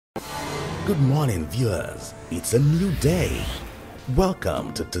Good morning, viewers. It's a new day.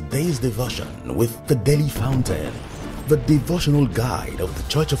 Welcome to today's devotion with the Daily Fountain, the devotional guide of the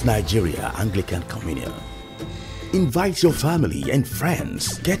Church of Nigeria Anglican Communion. Invite your family and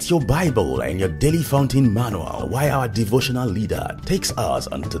friends. Get your Bible and your Daily Fountain manual while our devotional leader takes us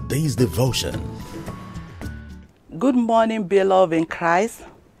on today's devotion. Good morning, beloved in Christ.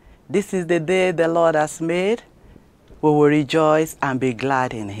 This is the day the Lord has made. We will rejoice and be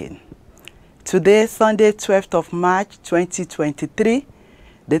glad in Him. Today, Sunday, 12th of March, 2023,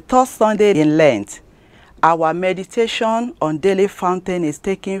 the third Sunday in Lent. Our meditation on Daily Fountain is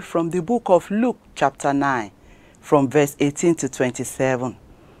taken from the book of Luke, chapter 9, from verse 18 to 27.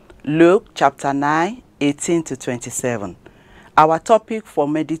 Luke, chapter 9, 18 to 27. Our topic for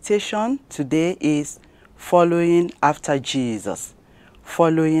meditation today is following after Jesus.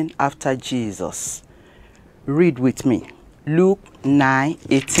 Following after Jesus. Read with me. Luke 9,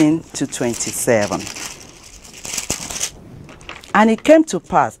 18 to 27. And it came to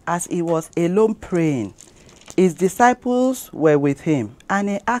pass, as he was alone praying, his disciples were with him, and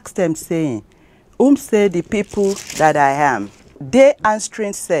he asked them, saying, Whom say the people that I am? They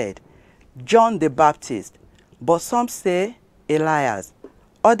answering said, John the Baptist, but some say Elias.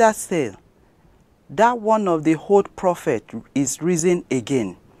 Others say, that one of the old prophets is risen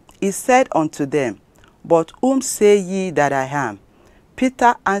again. He said unto them, But whom say ye that I am?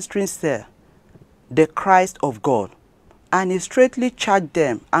 Peter answering said, The Christ of God. And he straitly charged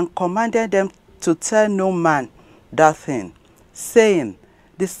them and commanded them to tell no man that thing, saying,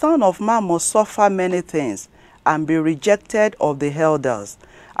 The Son of Man must suffer many things, and be rejected of the elders,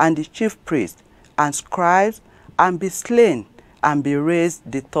 and the chief priests, and scribes, and be slain, and be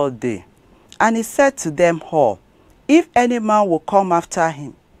raised the third day. And he said to them all, If any man will come after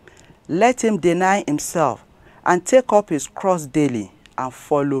him, let him deny himself, and take up his cross daily, and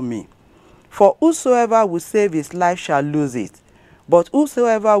follow me. For whosoever will save his life shall lose it, but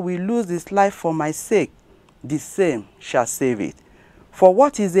whosoever will lose his life for my sake, the same shall save it. For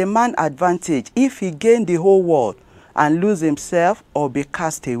what is a man advantage if he gain the whole world, and lose himself, or be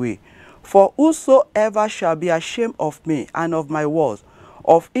cast away? For whosoever shall be ashamed of me and of my words,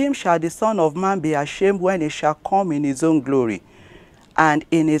 of him shall the Son of Man be ashamed when he shall come in his own glory, and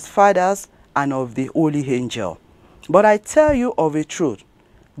in his Father's, and of the holy angel. But I tell you of a truth,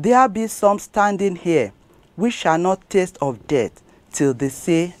 there be some standing here which shall not taste of death till they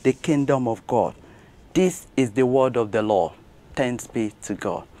see the kingdom of God. This is the word of the Lord. Thanks be to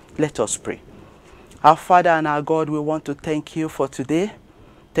God. Let us pray. Our Father and our God, we want to thank you for today.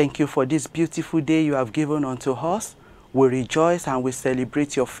 Thank you for this beautiful day you have given unto us. We rejoice and we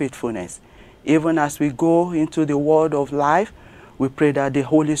celebrate your faithfulness. Even as we go into the world of life, we pray that the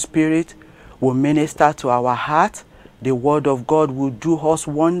Holy Spirit will minister to our heart. The word of God will do us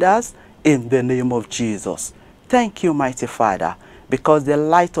wonders in the name of Jesus. Thank you, mighty Father, because the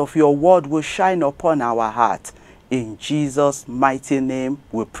light of your word will shine upon our heart. In Jesus' mighty name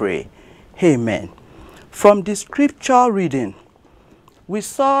we pray. Amen. From the scripture reading, we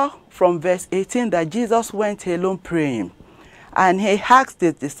saw from verse 18 that Jesus went alone praying, and he asked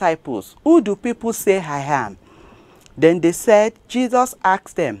the disciples, Who do people say I am? Then they said, Jesus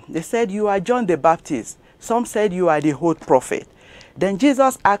asked them, they said, You are John the Baptist. Some said you are the old prophet. Then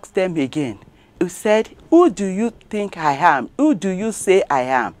Jesus asked them again. He said, Who do you think I am? Who do you say I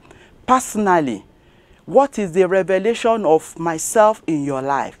am? Personally, what is the revelation of myself in your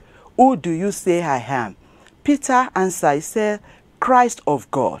life? Who do you say I am? Peter answered, he said, Christ of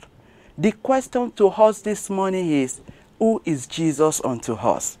God. The question to us this morning is, who is Jesus unto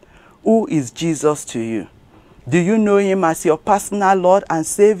us? Who is Jesus to you? Do you know him as your personal Lord and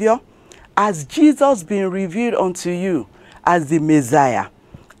Savior? Has Jesus been revealed unto you as the Messiah,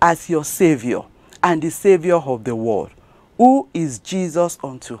 as your Savior, and the Savior of the world? Who is Jesus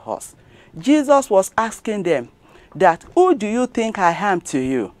unto us? Jesus was asking them that, who do you think I am to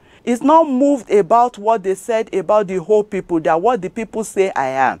you? He's not moved about what they said about the whole people, that what the people say I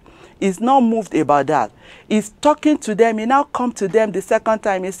am. He's not moved about that. He's talking to them. He now come to them the second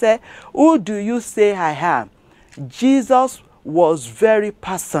time. He said, Who do you say I am? Jesus was very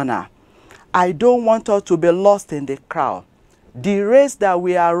personal. I don't want us to be lost in the crowd. The race that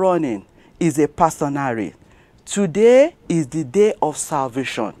we are running is a personal race. Today is the day of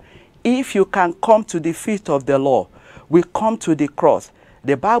salvation. If you can come to the feet of the Lord, we come to the cross.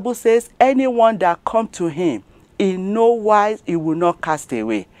 The Bible says, anyone that come to him, in no wise he will not cast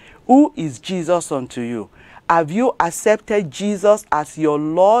away. Who is Jesus unto you? Have you accepted Jesus as your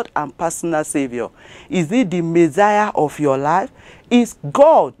Lord and personal Savior? Is he the Messiah of your life? Is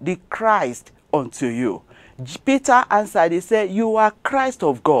God the Christ unto you? Peter answered, he said, you are Christ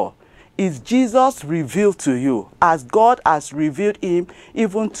of God. Is Jesus revealed to you as God has revealed him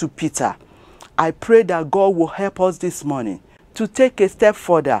even to Peter? I pray that God will help us this morning to take a step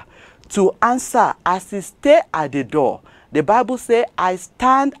further, to answer as he stay at the door. The Bible says, I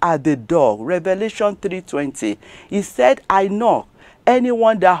stand at the door. Revelation 3:20. He said, I knock.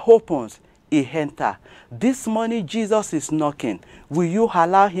 Anyone that opens, he enter. This morning, Jesus is knocking. Will you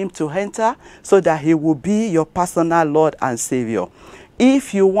allow him to enter so that he will be your personal Lord and Savior?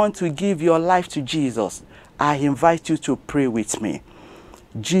 If you want to give your life to Jesus, I invite you to pray with me.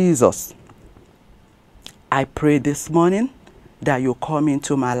 Jesus, I pray this morning that you come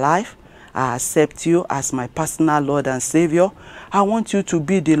into my life. I accept you as my personal Lord and Savior. I want you to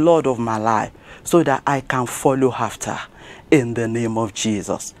be the Lord of my life so that I can follow after. In the name of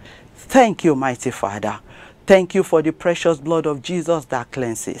Jesus. Thank you, mighty Father. Thank you for the precious blood of Jesus that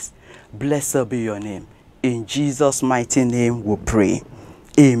cleanses. Blessed be your name. In Jesus' mighty name we pray.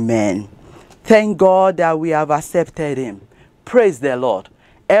 Amen. Thank God that we have accepted him. Praise the Lord.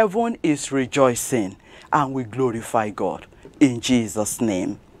 Heaven is rejoicing and we glorify God. In Jesus'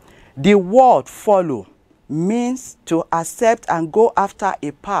 name. The word follow means to accept and go after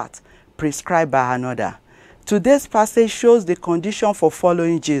a path prescribed by another. Today's passage shows the condition for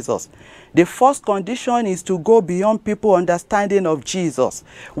following Jesus. The first condition is to go beyond people's understanding of Jesus.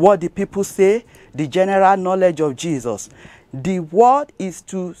 What the people say, the general knowledge of Jesus. The word is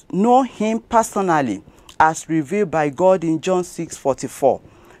to know him personally as revealed by God in John 6:44.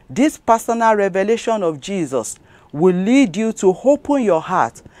 This personal revelation of Jesus will lead you to open your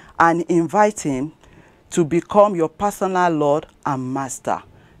heart and invite him to become your personal Lord and Master.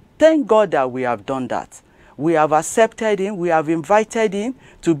 Thank God that we have done that. We have accepted him. We have invited him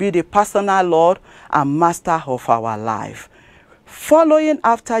to be the personal Lord and Master of our life. Following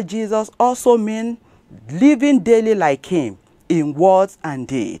after Jesus also means living daily like him in words and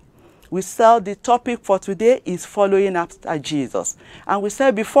deed. We said the topic for today is following after Jesus. And we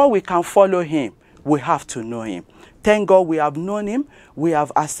said before we can follow him, we have to know him. Thank God we have known him. We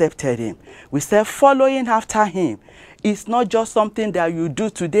have accepted him. We said following after him is not just something that you do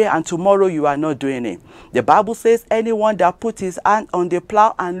today and tomorrow you are not doing it. The Bible says anyone that put his hand on the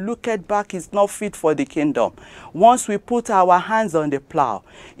plow and looketh back is not fit for the kingdom. Once we put our hands on the plow,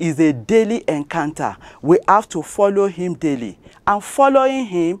 is a daily encounter. We have to follow him daily. And following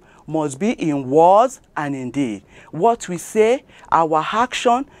him must be in words and in deed. What we say, our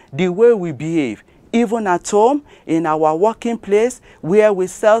action, the way we behave, even at home, in our working place, where we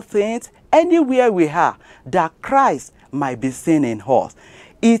sell things, anywhere we are, that Christ might be seen in us.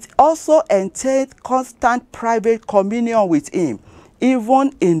 It also entails constant private communion with him,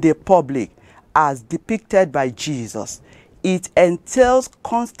 even in the public, as depicted by Jesus. It entails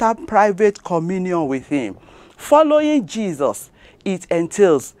constant private communion with him. Following Jesus, it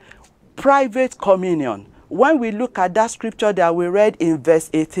entails private communion. When we look at that scripture that we read in verse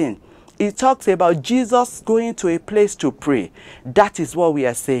 18, it talks about Jesus going to a place to pray. That is what we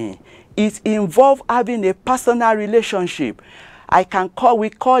are saying. It involves having a personal relationship. We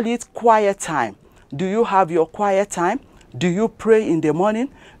call it quiet time. Do you have your quiet time? Do you pray in the morning?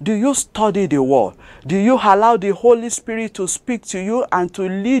 Do you study the word? Do you allow the Holy Spirit to speak to you and to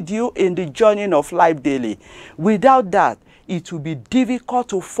lead you in the journey of life daily? Without that, it will be difficult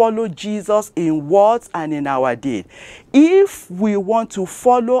to follow Jesus in words and in our deed. If we want to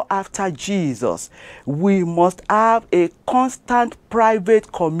follow after Jesus, we must have a constant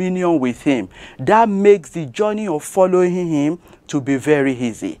private communion with him. That makes the journey of following him to be very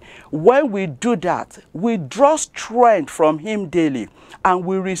easy. When we do that, we draw strength from him daily and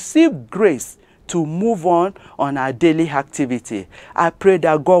we receive grace to move on our daily activity. I pray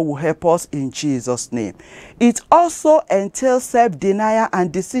that God will help us in Jesus' name. It also entails self-denial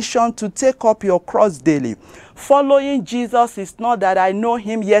and decision to take up your cross daily. Following Jesus is not that I know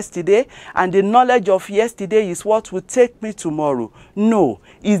him yesterday and the knowledge of yesterday is what will take me tomorrow. No,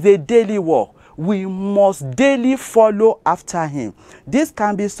 it's a daily walk. We must daily follow after him. This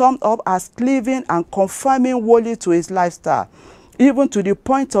can be summed up as cleaving and conforming wholly to his lifestyle, even to the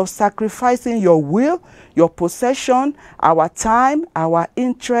point of sacrificing your will, your possession, our time, our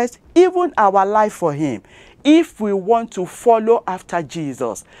interest, even our life for him. If we want to follow after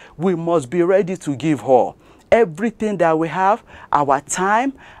Jesus, we must be ready to give all. Everything that we have, our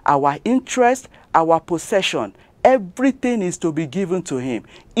time, our interest, our possession, everything is to be given to him.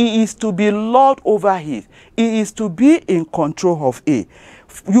 He is to be Lord over it. He is to be in control of it.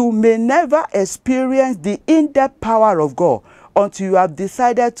 You may never experience the in-depth power of God until you have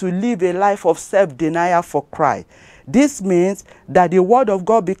decided to live a life of self-denial for Christ. This means that the word of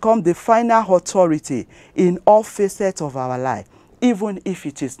God becomes the final authority in all facets of our life, even if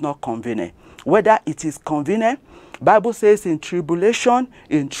it is not convenient. Whether it is convenient, Bible says in tribulation,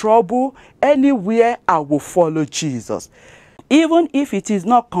 in trouble, anywhere I will follow Jesus. Even if it is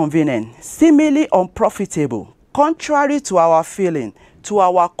not convenient, seemingly unprofitable, contrary to our feeling, to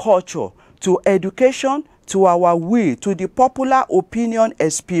our culture, to education, to our will, to the popular opinion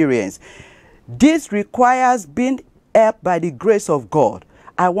experience. This requires being helped by the grace of God.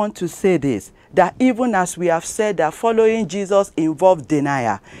 I want to say this, that even as we have said that following Jesus involves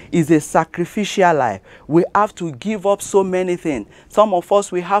denial, is a sacrificial life. We have to give up so many things. Some of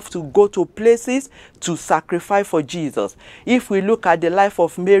us, we have to go to places to sacrifice for Jesus. If we look at the life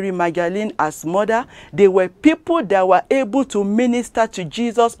of Mary Magdalene as mother, they were people that were able to minister to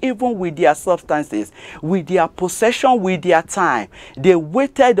Jesus even with their substances, with their possession, with their time. They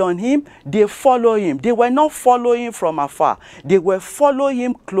waited on him, they followed him. They were not following from afar. They were following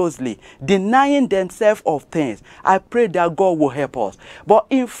him closely, denying themselves of things. I pray that God will help us. But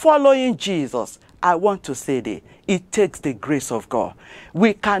in following Jesus, I want to say that it takes the grace of God.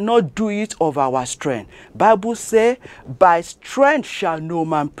 We cannot do it of our strength. Bible says, by strength shall no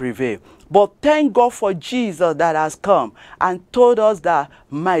man prevail. But thank God for Jesus that has come and told us that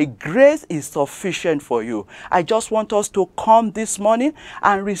my grace is sufficient for you. I just want us to come this morning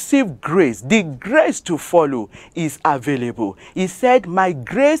and receive grace. The grace to follow is available. He said, my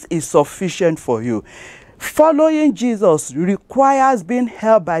grace is sufficient for you. Following Jesus requires being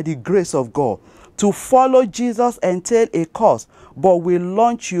held by the grace of God. To follow Jesus entails a cost, but will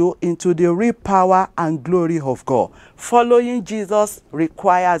launch you into the real power and glory of God. Following Jesus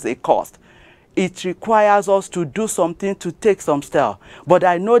requires a cost. It requires us to do something, to take some steps. But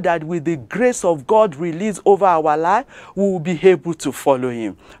I know that with the grace of God released over our life, we will be able to follow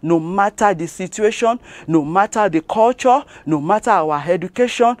him. No matter the situation, no matter the culture, no matter our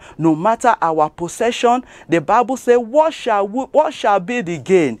education, no matter our possession, the Bible says, what shall be the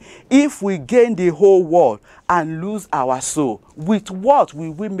gain if we gain the whole world and lose our soul? With what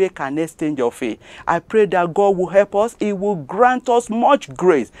will we make an exchange of faith? I pray that God will help us. He will grant us much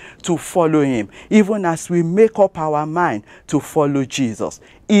grace to follow him, even as we make up our mind to follow Jesus.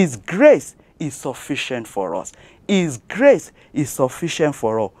 His grace is sufficient for us. His grace is sufficient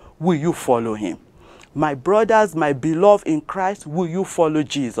for us. Will you follow him? My brothers, my beloved in Christ, will you follow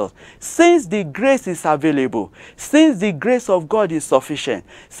Jesus? Since the grace is available, since the grace of God is sufficient,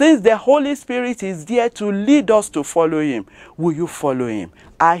 since the Holy Spirit is there to lead us to follow him, will you follow him?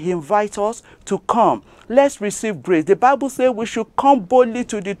 I invite us to come. Let's receive grace. The Bible says we should come boldly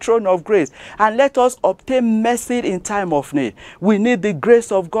to the throne of grace and let us obtain mercy in time of need. We need the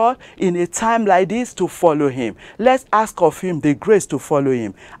grace of God in a time like this to follow him. Let's ask of him the grace to follow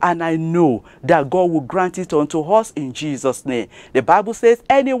him. And I know that God will grant it unto us in Jesus' name. The Bible says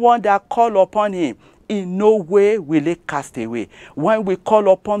anyone that call upon him, in no way will he cast away. When we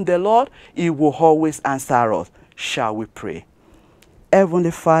call upon the Lord, he will always answer us. Shall we pray?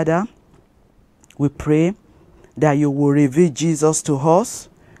 Heavenly Father, we pray that you will reveal Jesus to us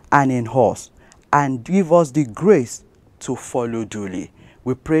and in us and give us the grace to follow duly.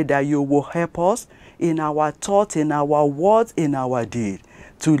 We pray that you will help us in our thoughts, in our words, in our deed,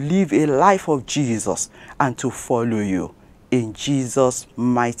 to live a life of Jesus and to follow you. In Jesus'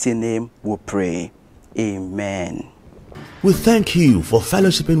 mighty name we pray. Amen. We thank you for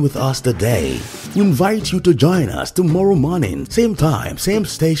fellowshipping with us today. We invite you to join us tomorrow morning, same time, same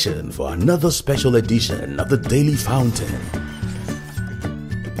station, for another special edition of the Daily Fountain.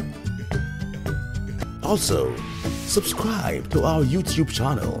 Also, subscribe to our YouTube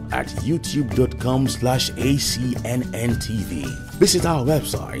channel at youtube.com/ACNNTV. Visit our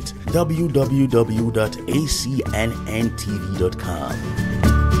website www.acnntv.com.